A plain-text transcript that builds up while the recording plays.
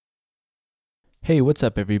Hey, what's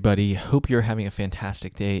up, everybody? Hope you're having a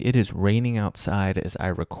fantastic day. It is raining outside as I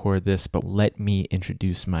record this, but let me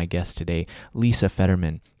introduce my guest today. Lisa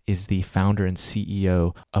Federman is the founder and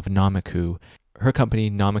CEO of Namaku. Her company,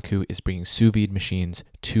 Namaku, is bringing sous vide machines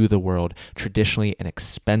to the world, traditionally an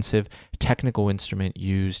expensive technical instrument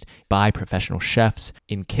used by professional chefs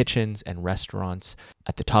in kitchens and restaurants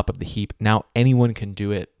at the top of the heap. Now anyone can do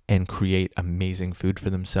it and create amazing food for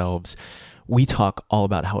themselves. We talk all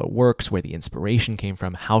about how it works, where the inspiration came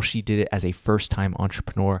from, how she did it as a first-time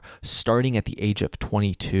entrepreneur, starting at the age of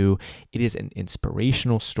 22. It is an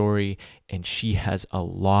inspirational story, and she has a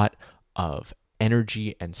lot of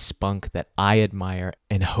energy and spunk that I admire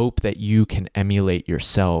and hope that you can emulate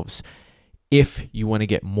yourselves. If you want to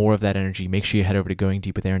get more of that energy, make sure you head over to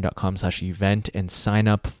goingdeepwithaaron.com/event and sign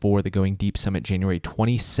up for the Going Deep Summit January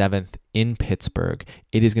 27th in Pittsburgh.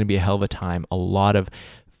 It is going to be a hell of a time. A lot of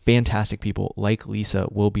fantastic people like Lisa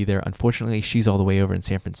will be there. Unfortunately, she's all the way over in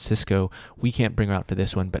San Francisco. We can't bring her out for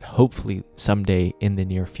this one, but hopefully someday in the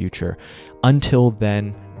near future. Until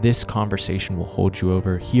then, this conversation will hold you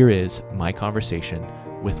over. Here is my conversation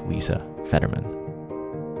with Lisa Federman.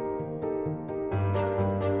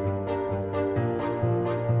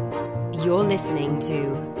 You're listening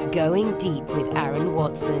to Going Deep with Aaron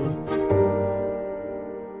Watson.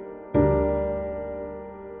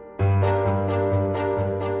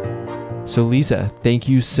 So Lisa, thank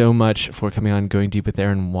you so much for coming on Going Deep with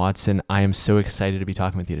Aaron Watson. I am so excited to be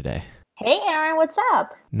talking with you today. Hey Aaron, what's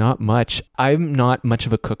up? Not much. I'm not much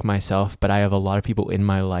of a cook myself, but I have a lot of people in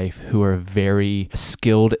my life who are very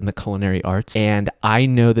skilled in the culinary arts. And I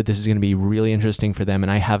know that this is going to be really interesting for them.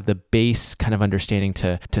 And I have the base kind of understanding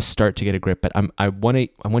to start to get a grip. But I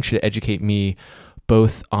want you to educate me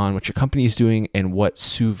both on what your company is doing and what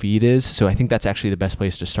sous vide is. So I think that's actually the best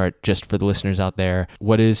place to start, just for the listeners out there.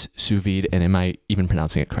 What is sous vide, and am I even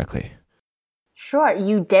pronouncing it correctly? Sure,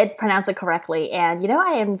 you did pronounce it correctly. And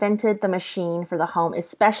I invented the machine for the home,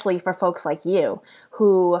 especially for folks like you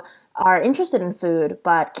who are interested in food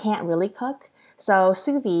but can't really cook. So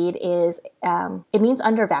sous vide it means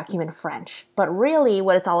under vacuum in French, but really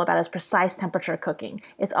what it's all about is precise temperature cooking.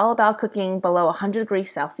 It's all about cooking below 100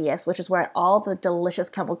 degrees Celsius, which is where all the delicious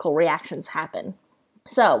chemical reactions happen.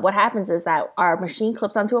 So what happens is that our machine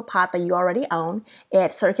clips onto a pot that you already own.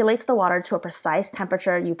 It circulates the water to a precise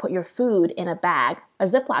temperature. You put your food in a bag, a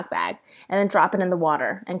Ziploc bag, and then drop it in the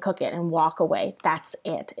water and cook it and walk away. That's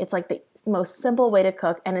it. It's like the most simple way to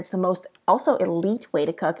cook, and it's the most also elite way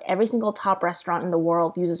to cook. Every single top restaurant in the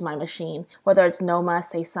world uses my machine, whether it's Noma,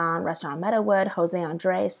 Saison, Restaurant Meadowood, Jose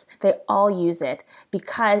Andres. They all use it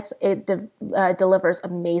because it delivers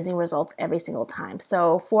amazing results every single time.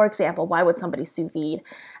 So, for example, why would somebody sous vide?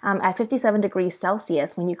 At 57 degrees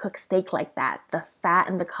Celsius, when you cook steak like that, the fat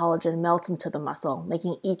and the collagen melts into the muscle,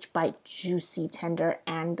 making each bite juicy, tender,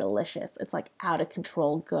 and delicious. It's like out of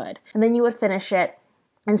control good. And then you would finish it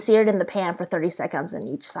and sear it in the pan for 30 seconds on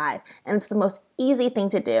each side. And it's the most easy thing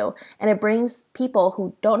to do. And it brings people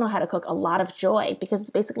who don't know how to cook a lot of joy because it's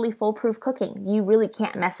basically foolproof cooking. You really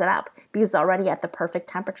can't mess it up because it's already at the perfect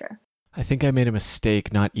temperature. I think I made a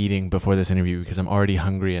mistake not eating before this interview because I'm already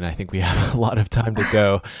hungry and I think we have a lot of time to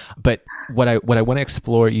go. But what I want to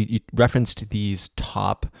explore, you referenced these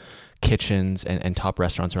top kitchens and top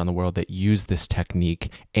restaurants around the world that use this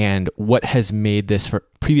technique, and what has made this for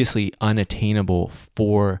previously unattainable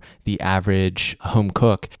for the average home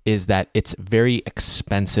cook is that it's very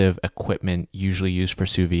expensive equipment usually used for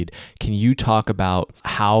sous vide. Can you talk about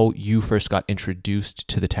how you first got introduced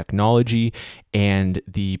to the technology and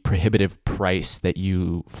the prohibitive price that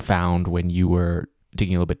you found when you were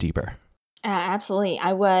digging a little bit deeper? Absolutely.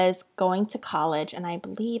 I was going to college, and I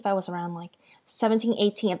believe I was around 17,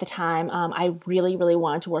 18 at the time. I really, really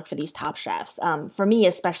wanted to work for these top chefs. For me,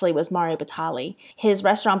 especially, was Mario Batali. His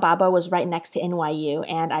restaurant, Babbo, was right next to NYU,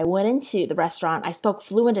 and I went into the restaurant. I spoke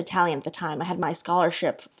fluent Italian at the time. I had my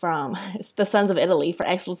scholarship from the Sons of Italy for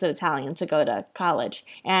excellence in Italian to go to college,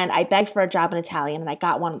 and I begged for a job in Italian, and I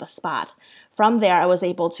got one on the spot. From there, I was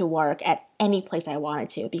able to work at any place I wanted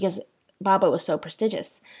to because Babbo was so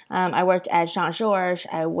prestigious. I worked at Jean-Georges.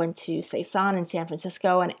 I went to Saison in San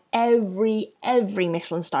Francisco, and every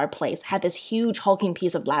Michelin star place had this huge hulking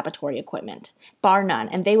piece of laboratory equipment, bar none.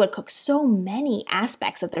 And they would cook so many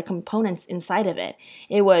aspects of their components inside of it.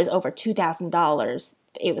 It was over $2,000.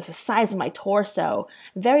 It was the size of my torso.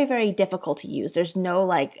 Very, very difficult to use. There's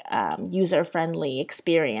no user-friendly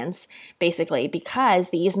experience, basically,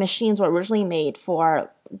 because these machines were originally made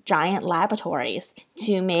for giant laboratories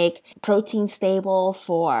to make protein stable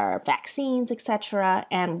for vaccines, etc.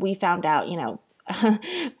 And we found out,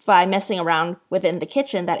 by messing around within the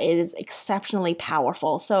kitchen that it is exceptionally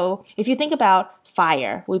powerful. So if you think about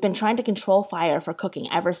fire, we've been trying to control fire for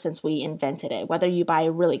cooking ever since we invented it. Whether you buy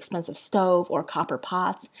a really expensive stove or copper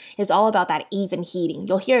pots, it's all about that even heating.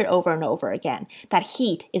 You'll hear it over and over again. That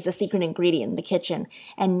heat is the secret ingredient in the kitchen.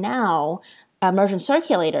 And now immersion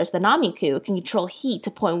circulators, the Namiku, can control heat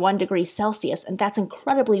to 0.1 degrees Celsius, and that's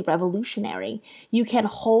incredibly revolutionary. You can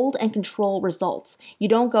hold and control results. You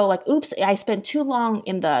don't go like, oops, I spent too long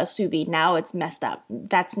in the sous vide, now it's messed up.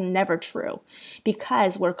 That's never true,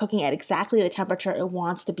 because we're cooking at exactly the temperature it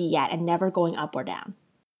wants to be at and never going up or down.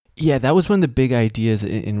 Yeah, that was one of the big ideas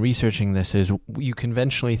in researching this is you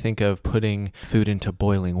conventionally think of putting food into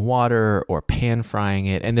boiling water or pan frying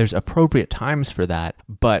it, and there's appropriate times for that.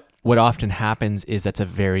 But what often happens is that's a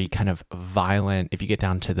very kind of violent, if you get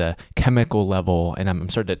down to the chemical level, and I'm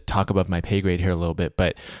starting to talk above my pay grade here a little bit,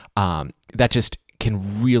 but that just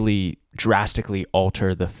can really drastically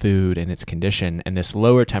alter the food and its condition. And this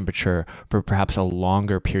lower temperature for perhaps a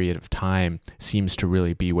longer period of time seems to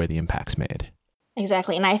really be where the impact's made.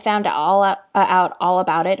 Exactly. And I found out all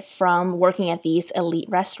about it from working at these elite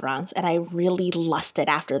restaurants, and I really lusted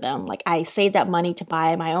after them. Like, I saved up money to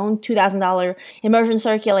buy my own $2,000 immersion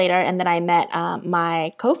circulator, and then I met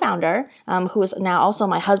my co-founder, who is now also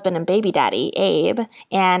my husband and baby daddy, Abe,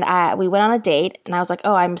 and we went on a date, and I was like,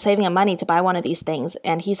 oh, I'm saving up money to buy one of these things.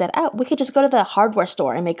 And he said, oh, we could just go to the hardware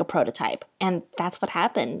store and make a prototype. And that's what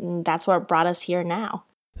happened. And that's what brought us here now.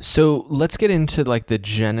 So let's get into like the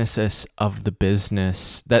genesis of the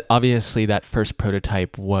business. That obviously that first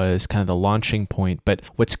prototype was kind of the launching point, but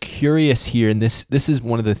what's curious here, and this is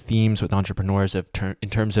one of the themes with entrepreneurs in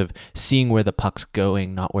terms of seeing where the puck's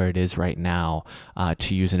going, not where it is right now,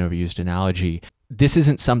 to use an overused analogy. This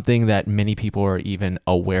isn't something that many people are even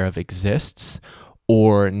aware of exists,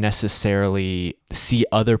 or necessarily see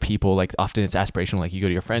other people, like often it's aspirational, like you go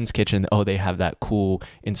to your friend's kitchen, oh, they have that cool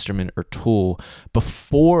instrument or tool.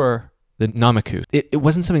 Before the Namiku, it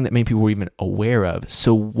wasn't something that many people were even aware of.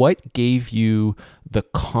 So what gave you the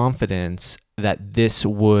confidence that this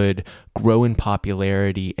would grow in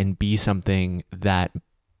popularity and be something that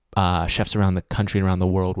chefs around the country and around the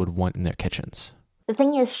world would want in their kitchens? The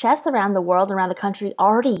thing is, chefs around the world, around the country,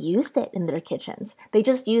 already used it in their kitchens. They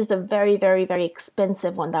just used a very, very, very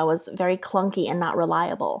expensive one that was very clunky and not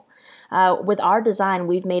reliable. With our design,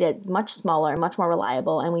 we've made it much smaller, much more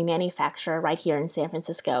reliable, and we manufacture right here in San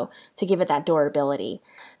Francisco to give it that durability.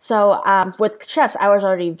 So with chefs, I was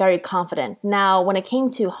already very confident. Now, when it came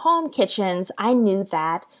to home kitchens, I knew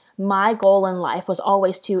that my goal in life was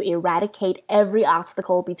always to eradicate every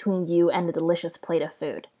obstacle between you and the delicious plate of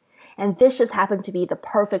food. And this just happened to be the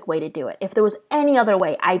perfect way to do it. If there was any other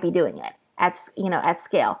way, I'd be doing it at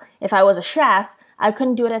scale. If I was a chef, I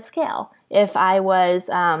couldn't do it at scale. If I was,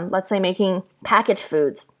 let's say, making packaged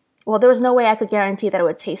foods, well, there was no way I could guarantee that it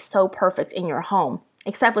would taste so perfect in your home,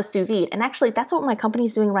 except with sous vide. And actually, that's what my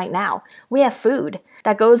company's doing right now. We have food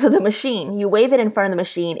that goes to the machine. You wave it in front of the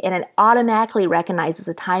machine, and it automatically recognizes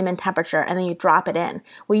the time and temperature, and then you drop it in.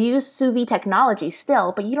 We use sous vide technology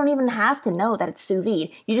still, but you don't even have to know that it's sous vide.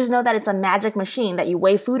 You just know that it's a magic machine that you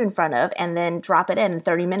wave food in front of, and then drop it in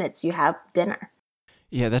 30 minutes, you have dinner.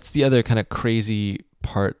 Yeah, that's the other kind of crazy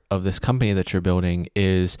part of this company that you're building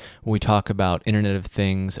is when we talk about Internet of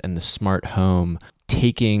Things and the smart home,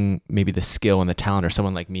 taking maybe the skill and the talent, or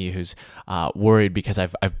someone like me who's worried because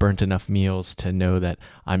I've burnt enough meals to know that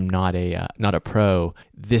I'm not a pro.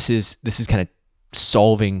 This is kind of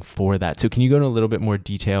solving for that. So can you go into a little bit more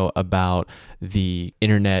detail about the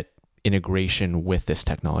internet integration with this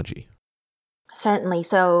technology? Certainly.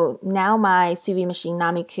 So now my sous vide machine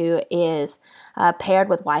Namiku is paired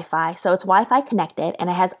with Wi-Fi. So it's Wi-Fi connected, and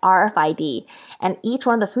it has RFID. And each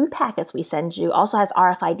one of the food packets we send you also has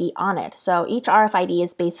RFID on it. So each RFID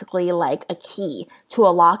is basically like a key to a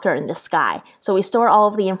locker in the sky. So we store all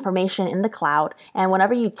of the information in the cloud, and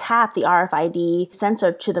whenever you tap the RFID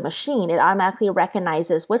sensor to the machine, it automatically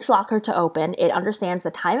recognizes which locker to open. It understands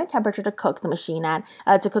the time and temperature to cook the machine at,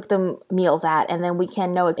 to cook the meals at, and then we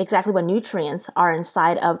can know exactly what nutrients are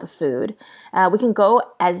inside of the food. We can go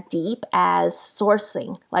as deep as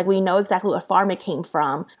sourcing. Like, we know exactly what farm it came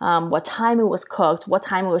from, what time it was cooked, what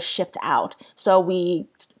time it was shipped out. So we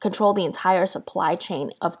control the entire supply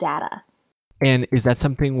chain of data. And is that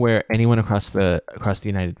something where anyone across the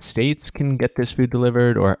United States can get this food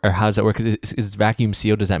delivered, or how does that work? Is it vacuum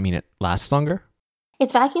sealed? Does that mean it lasts longer?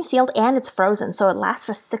 It's vacuum sealed and it's frozen, so it lasts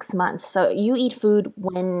for 6 months. So you eat food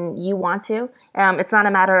when you want to. It's not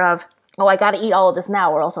a matter of, oh, I got to eat all of this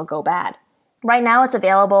now or else it'll go bad. Right now, it's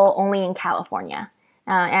available only in California,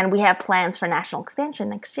 and we have plans for national expansion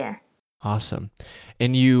next year. Awesome.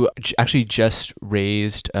 And you actually just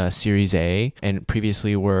raised Series A and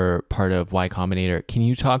previously were part of Y Combinator. Can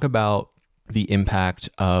you talk about the impact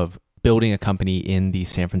of building a company in the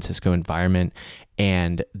San Francisco environment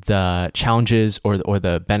and the challenges or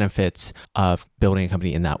the benefits of building a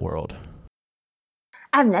company in that world?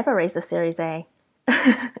 I've never raised a Series A.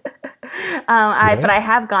 Really? But I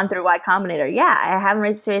have gone through Y Combinator. Yeah, I haven't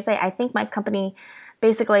raised a Series A. I think my company,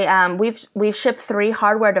 basically, we've shipped 3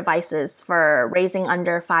 hardware devices for raising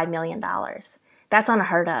under $5 million. That's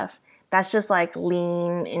unheard of. That's just like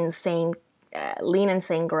lean, insane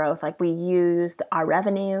growth. Like we used our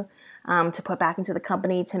revenue to put back into the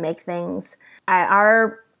company to make things.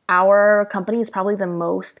 Our company is probably the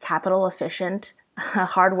most capital efficient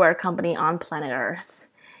hardware company on planet Earth.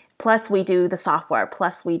 Plus, we do the software.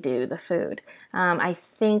 Plus, we do the food. I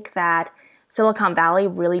think that Silicon Valley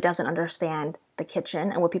really doesn't understand the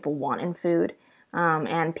kitchen and what people want in food.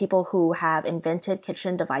 And people who have invented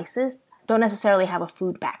kitchen devices don't necessarily have a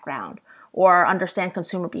food background or understand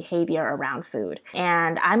consumer behavior around food.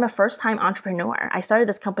 And I'm a first-time entrepreneur. I started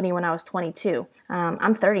this company when I was 22.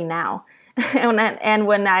 I'm 30 now. And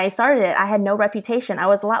when I started it, I had no reputation. I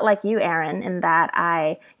was a lot like you, Aaron, in that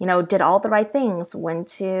I, did all the right things. Went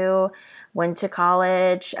to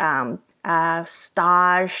college,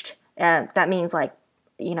 staged. That means like,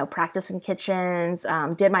 practice in kitchens.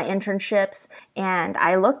 Did my internships, and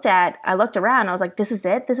I looked around. I was like, this is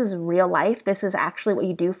it. This is real life. This is actually what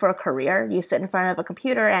you do for a career. You sit in front of a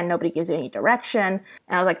computer and nobody gives you any direction.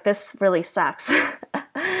 And I was like, this really sucks.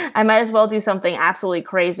 I might as well do something absolutely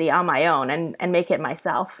crazy on my own and make it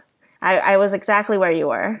myself. I was exactly where you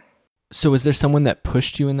were. So was there someone that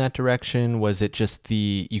pushed you in that direction? Was it just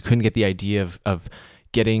you couldn't get the idea of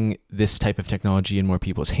getting this type of technology in more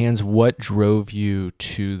people's hands? What drove you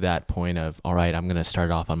to that point of, all right, I'm going to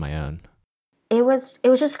start off on my own? It was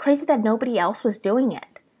just crazy that nobody else was doing it.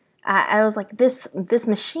 I was like, this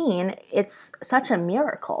machine, it's such a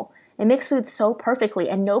miracle. It makes food so perfectly,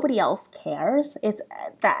 and nobody else cares. It's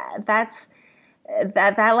that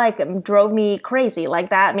like drove me crazy. Like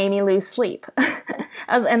that made me lose sleep.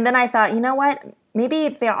 And then I thought, you know what?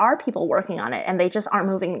 Maybe there are people working on it, and they just aren't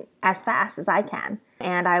moving as fast as I can.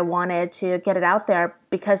 And I wanted to get it out there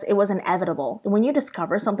because it was inevitable. When you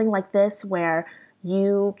discover something like this, where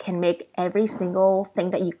you can make every single thing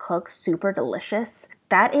that you cook super delicious,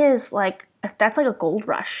 that's like a gold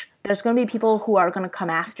rush. There's going to be people who are going to come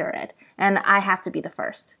after it, and I have to be the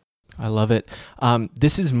first. I love it.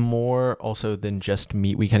 This is more also than just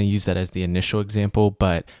meat. We kind of use that as the initial example,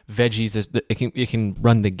 but veggies, it can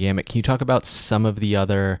run the gamut. Can you talk about some of the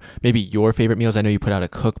other, maybe your favorite meals? I know you put out a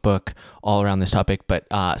cookbook all around this topic, but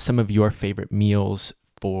some of your favorite meals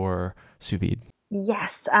for sous vide.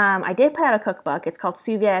 Yes, I did put out a cookbook. It's called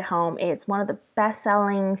Sous Vide at Home. It's one of the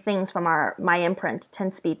best-selling things from my imprint,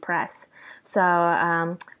 10 Speed Press. So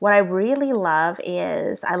what I really love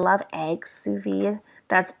is I love eggs sous vide.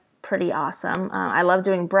 That's pretty awesome. I love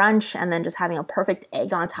doing brunch and then just having a perfect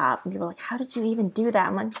egg on top. And people are like, how did you even do that?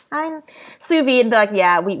 I'm like, I'm sous vide. And they're like,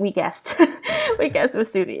 yeah, we guessed. We guessed it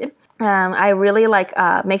was sous vide. I really like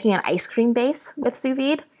making an ice cream base with sous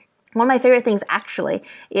vide. One of my favorite things actually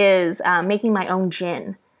is making my own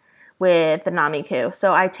gin with the Namiko.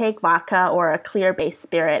 So I take vodka or a clear-based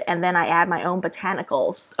spirit, and then I add my own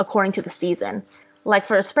botanicals according to the season. Like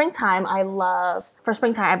for springtime, I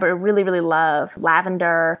really, really love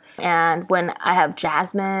lavender. And when I have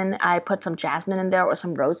jasmine, I put some jasmine in there or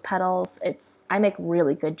some rose petals. I make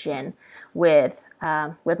really good gin with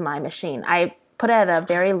my machine. I put it at a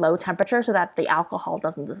very low temperature so that the alcohol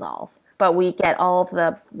doesn't dissolve. But we get all of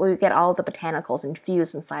the botanicals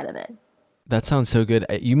infused inside of it. That sounds so good.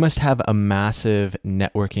 You must have a massive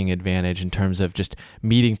networking advantage in terms of just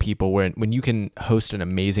meeting people when you can host an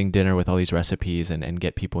amazing dinner with all these recipes and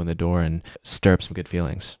get people in the door and stir up some good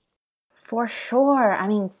feelings. For sure. I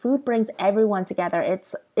mean, food brings everyone together.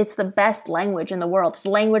 It's the best language in the world. It's the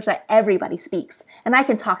language that everybody speaks. And I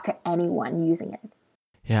can talk to anyone using it.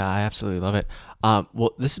 Yeah, I absolutely love it.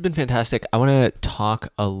 Well, this has been fantastic. I want to talk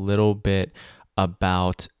a little bit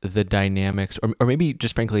about the dynamics or maybe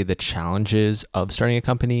just frankly the challenges of starting a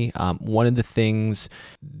company. One of the things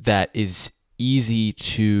that is easy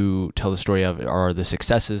to tell the story of are the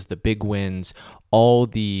successes, the big wins, all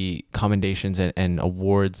the commendations and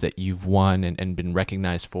awards that you've won and been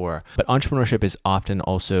recognized for. But entrepreneurship is often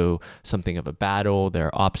also something of a battle. There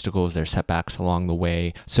are obstacles, there are setbacks along the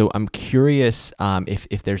way. So I'm curious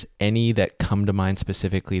if there's any that come to mind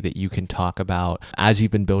specifically that you can talk about as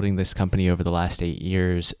you've been building this company over the last 8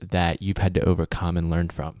 years that you've had to overcome and learn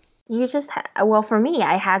from. For me,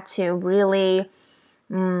 I had to really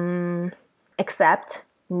accept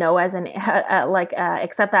no as an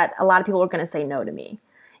except that a lot of people are going to say no to me,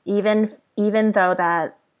 even though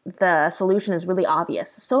that the solution is really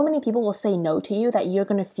obvious. So many people will say no to you that you're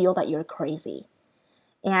going to feel that you're crazy.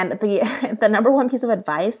 And the number one piece of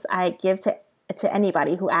advice I give to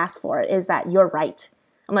anybody who asks for it is that you're right.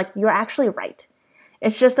 I'm like, you're actually right.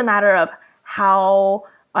 It's just a matter of how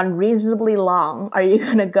unreasonably long are you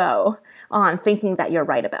going to go on thinking that you're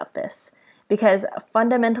right about this. Because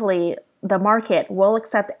fundamentally, the market will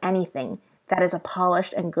accept anything that is a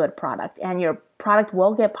polished and good product. And your product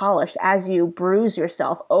will get polished as you bruise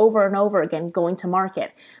yourself over and over again going to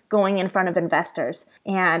market, going in front of investors.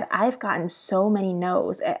 And I've gotten so many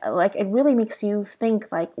no's. Like, it really makes you think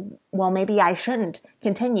like, well, maybe I shouldn't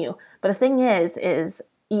continue. But the thing is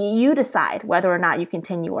you decide whether or not you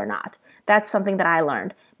continue or not. That's something that I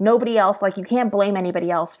learned. Nobody else, like, you can't blame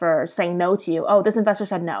anybody else for saying no to you. Oh, this investor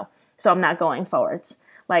said no, so I'm not going forwards.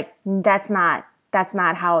 Like, that's not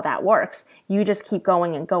how that works. You just keep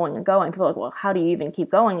going and going and going. People are like, well, how do you even keep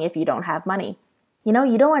going if you don't have money? You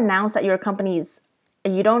don't announce that your company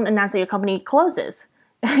closes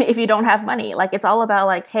if you don't have money. Like, it's all about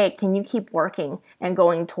like, hey, can you keep working and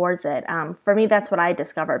going towards it? For me, that's what I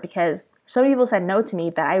discovered, because so many people said no to me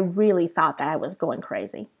that I really thought that I was going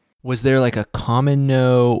crazy. Was there like a common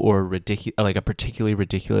no or like a particularly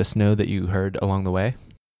ridiculous no that you heard along the way?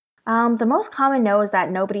 The most common no is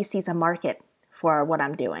that nobody sees a market for what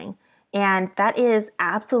I'm doing. And that is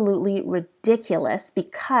absolutely ridiculous,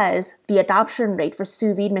 because the adoption rate for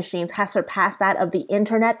sous vide machines has surpassed that of the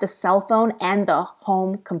internet, the cell phone, and the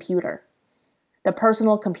home computer, the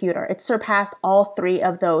personal computer. It's surpassed all three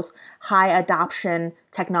of those high adoption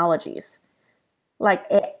technologies. Like,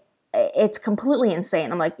 it's completely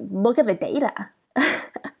insane. I'm like, look at the data.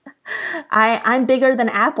 I'm bigger than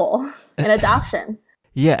Apple in adoption.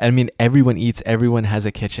 Yeah, I mean, everyone eats, everyone has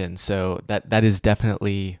a kitchen. So that is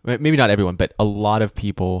definitely, maybe not everyone, but a lot of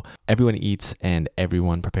people, everyone eats and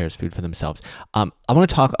everyone prepares food for themselves. I want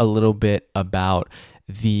to talk a little bit about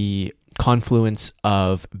the confluence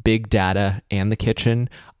of big data and the kitchen.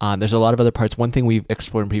 There's a lot of other parts. One thing we've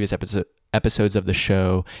explored in previous episodes of the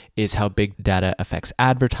show is how big data affects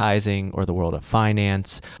advertising or the world of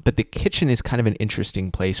finance. But the kitchen is kind of an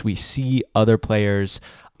interesting place. We see other players.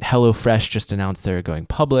 HelloFresh just announced they're going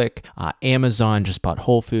public. Amazon just bought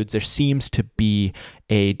Whole Foods. There seems to be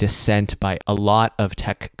a descent by a lot of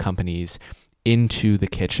tech companies into the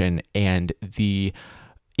kitchen, and the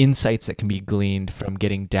insights that can be gleaned from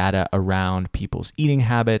getting data around people's eating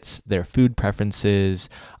habits, their food preferences,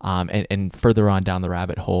 and further on down the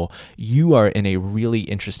rabbit hole. You are in a really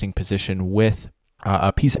interesting position with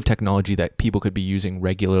a piece of technology that people could be using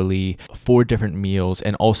regularly for different meals,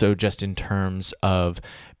 and also just in terms of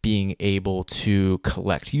being able to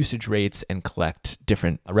collect usage rates and collect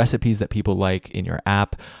different recipes that people like in your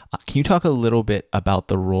app. Can you talk a little bit about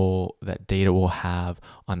the role that data will have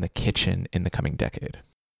on the kitchen in the coming decade?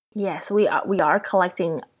 Yes, we are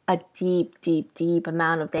collecting a deep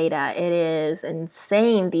amount of data. It is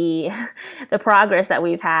insane, the progress that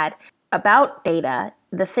we've had about data.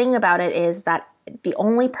 The thing about it is that the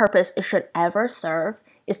only purpose it should ever serve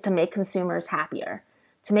is to make consumers happier,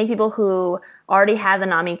 to make people who already have the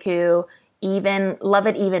Namikyu even love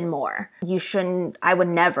it even more. I would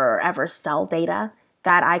never ever sell data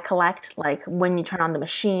that I collect, like when you turn on the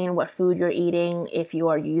machine, what food you're eating, if you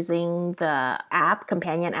are using the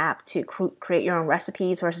companion app to create your own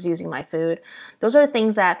recipes versus using my food. Those are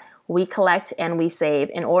things that we collect and we save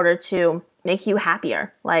in order to make you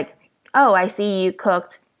happier. Like, oh, I see you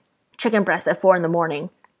cooked chicken breast at 4 a.m.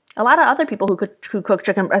 A lot of other people who cook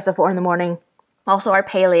chicken breast at 4 a.m. also are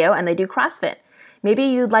paleo and they do CrossFit. Maybe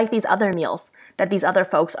you'd like these other meals that these other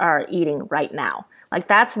folks are eating right now. Like,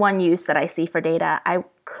 that's one use that I see for data. I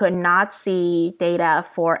could not see data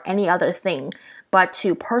for any other thing but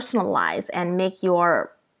to personalize and make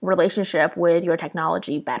your relationship with your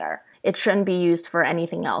technology better. It shouldn't be used for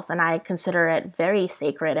anything else, and I consider it very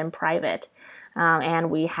sacred and private. And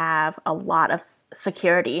we have a lot of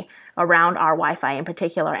security around our Wi-Fi in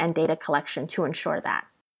particular and data collection to ensure that.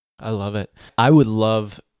 I love it. I would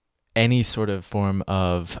love any sort of form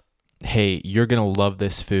of, hey, you're going to love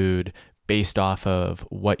this food based off of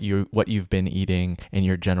what you've been eating and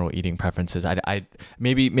your general eating preferences. I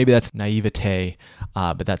maybe that's naivete,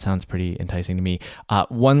 but that sounds pretty enticing to me.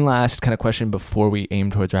 One last kind of question before we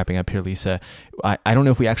aim towards wrapping up here, Lisa. I don't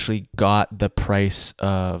know if we actually got the price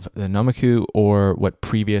of the Namikyu or what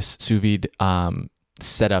previous sous vide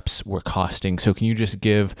setups were costing. So can you just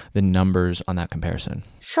give the numbers on that comparison?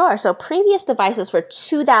 Sure. So previous devices were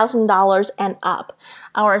 $2,000 and up.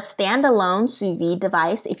 Our standalone sous vide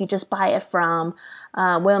device, if you just buy it from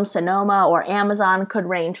Williams-Sonoma or Amazon could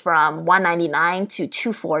range from $199 to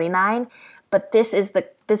 $249. But this is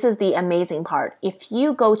the amazing part. If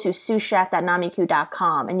you go to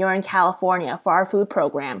souschef.namiku.com and you're in California for our food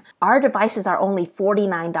program, our devices are only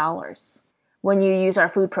 $49 when you use our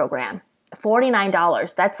food program.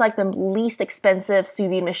 $49. That's like the least expensive sous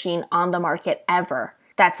vide machine on the market ever.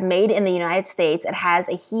 That's made in the United States. It has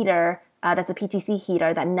a heater that's a PTC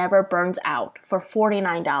heater that never burns out for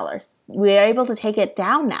 $49. We are able to take it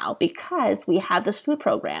down now because we have this food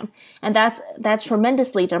program. And that's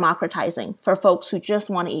tremendously democratizing for folks who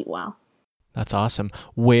just want to eat well. That's awesome.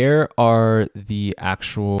 Where are the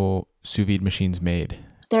actual sous vide machines made?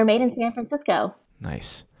 They're made in San Francisco.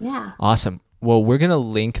 Nice. Yeah. Awesome. Well, we're going to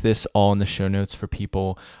link this all in the show notes for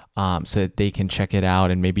people so that they can check it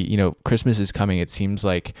out. And maybe, Christmas is coming. It seems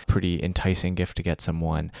like a pretty enticing gift to get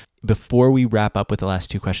someone. Before we wrap up with the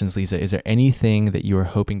last two questions, Lisa, is there anything that you were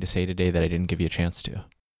hoping to say today that I didn't give you a chance to?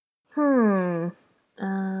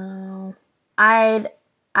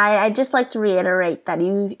 I'd just like to reiterate that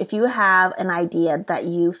if you have an idea that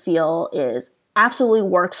you feel absolutely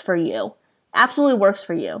works for you,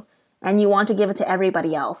 and you want to give it to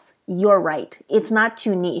everybody else, you're right. It's not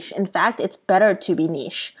too niche. In fact, it's better to be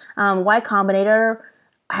niche. Y Combinator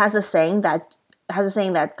has a saying that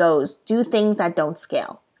goes, do things that don't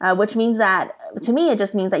scale. Which means that, to me, it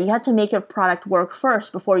just means that you have to make your product work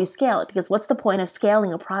first before you scale it. Because what's the point of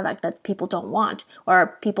scaling a product that people don't want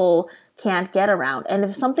or people can't get around? And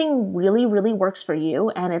if something really, really works for you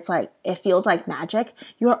and it feels like magic,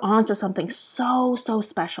 you're onto something so, so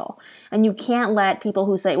special. And you can't let people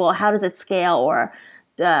who say, well, how does it scale? Or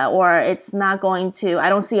it's not going to, I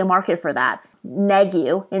don't see a market for that, neg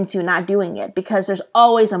you into not doing it, because there's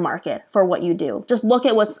always a market for what you do. Just look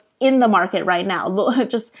at what's in the market right now.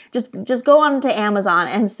 Just go on to Amazon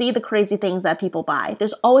and see the crazy things that people buy.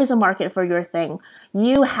 There's always a market for your thing.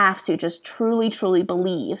 You have to just truly, truly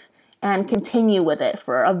believe and continue with it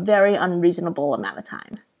for a very unreasonable amount of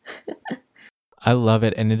time. I love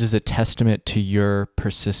it. And it is a testament to your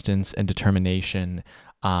persistence and determination.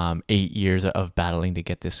 8 years of battling to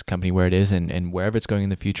get this company where it is, and wherever it's going in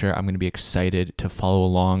the future, I'm going to be excited to follow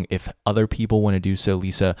along. If other people want to do so,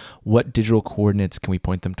 Lisa, what digital coordinates can we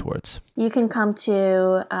point them towards? You can come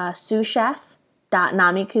to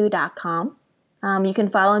souschef.namiku.com. You can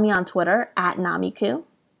follow me on Twitter @Namiku,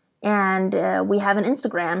 and we have an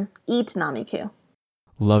Instagram, EatNamiku.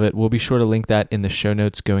 Love it. We'll be sure to link that in the show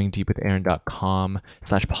notes.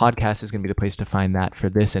 goingdeepwithaaron.com/podcast is going to be the place to find that for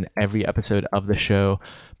this and every episode of the show.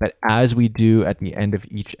 But as we do at the end of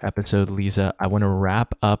each episode, Lisa, I want to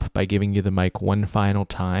wrap up by giving you the mic one final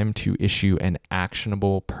time to issue an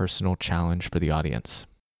actionable personal challenge for the audience.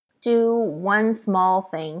 Do one small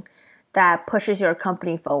thing that pushes your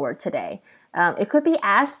company forward today. It could be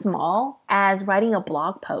as small as writing a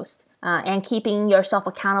blog post and keeping yourself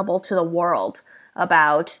accountable to the world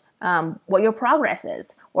about what your progress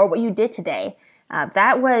is or what you did today.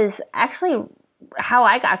 That was actually how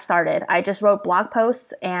I got started. I just wrote blog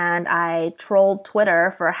posts and I trolled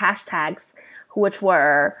Twitter for hashtags, which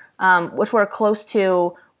were close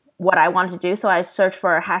to what I wanted to do. So I searched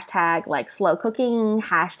for a hashtag like slow cooking,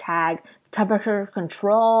 hashtag temperature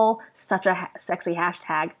control, such a sexy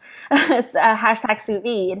hashtag, hashtag sous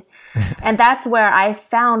vide. And that's where I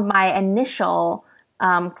found my initial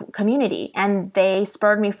community, and they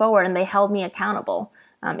spurred me forward and they held me accountable.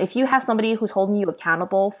 If you have somebody who's holding you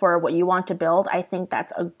accountable for what you want to build, I think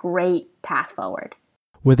that's a great path forward.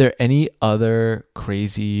 Were there any other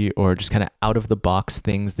crazy or just kind of out of the box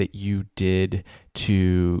things that you did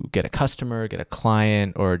to get a customer, get a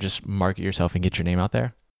client, or just market yourself and get your name out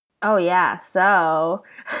there? Oh yeah. So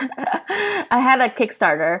I had a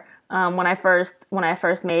Kickstarter when I first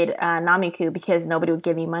made Namiku because nobody would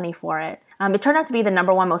give me money for it. It turned out to be the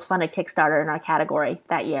 #1 most funded Kickstarter in our category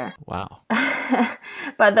that year. Wow.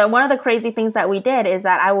 But one of the crazy things that we did is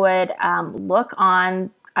that I would look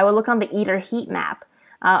on the Eater heat map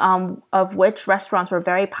of which restaurants were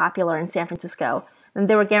very popular in San Francisco. And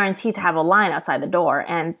they were guaranteed to have a line outside the door.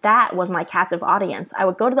 And that was my captive audience. I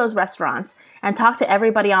would go to those restaurants and talk to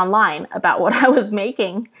everybody online about what I was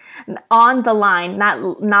making on the line,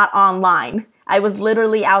 not online. I was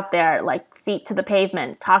literally out there, like feet to the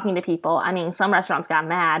pavement, talking to people. I mean, some restaurants got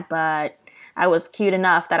mad, but I was cute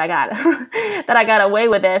enough that I got away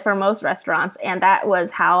with it for most restaurants. And that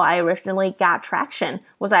was how I originally got traction,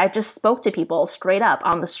 was I just spoke to people straight up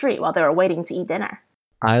on the street while they were waiting to eat dinner.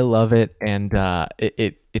 I love it, and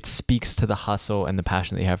it speaks to the hustle and the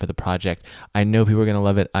passion that you have for the project. I know people are going to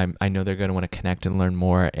love it. I know they're going to want to connect and learn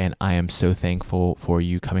more, and I am so thankful for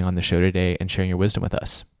you coming on the show today and sharing your wisdom with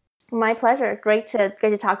us. My pleasure. Great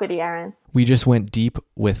to talk with you, Aaron. We just went deep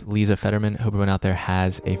with Lisa Federman. Hope everyone out there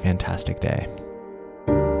has a fantastic day.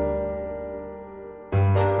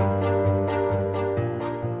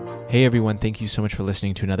 Hey everyone, thank you so much for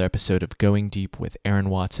listening to another episode of Going Deep with Aaron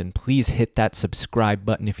Watson. Please hit that subscribe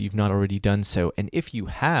button if you've not already done so. And if you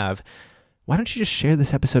have, why don't you just share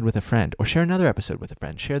this episode with a friend or share another episode with a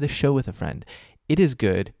friend? Share this show with a friend. It is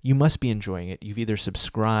good. You must be enjoying it. You've either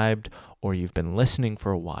subscribed or you've been listening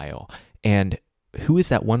for a while. And who is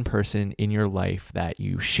that one person in your life that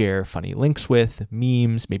you share funny links with,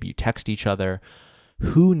 memes, maybe you text each other?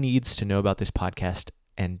 Who needs to know about this podcast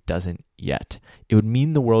and doesn't yet? It would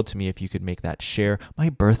mean the world to me if you could make that share. My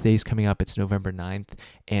birthday's coming up. It's November 9th,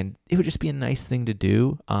 and it would just be a nice thing to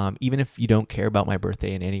do. Even if you don't care about my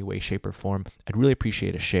birthday in any way, shape, or form, I'd really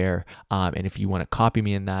appreciate a share. And if you want to copy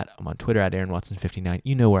me in that, I'm on Twitter at AaronWatson59.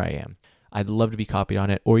 You know where I am. I'd love to be copied on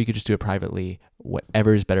it, or you could just do it privately,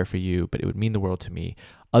 whatever is better for you, but it would mean the world to me.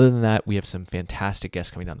 Other than that, we have some fantastic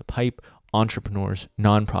guests coming down the pipe, entrepreneurs,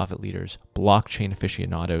 nonprofit leaders, blockchain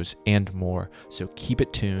aficionados, and more. So keep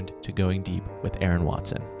it tuned to Going Deep with Aaron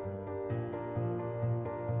Watson.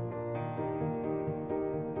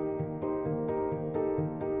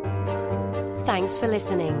 Thanks for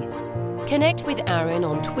listening. Connect with Aaron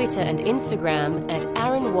on Twitter and Instagram at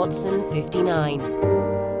AaronWatson59.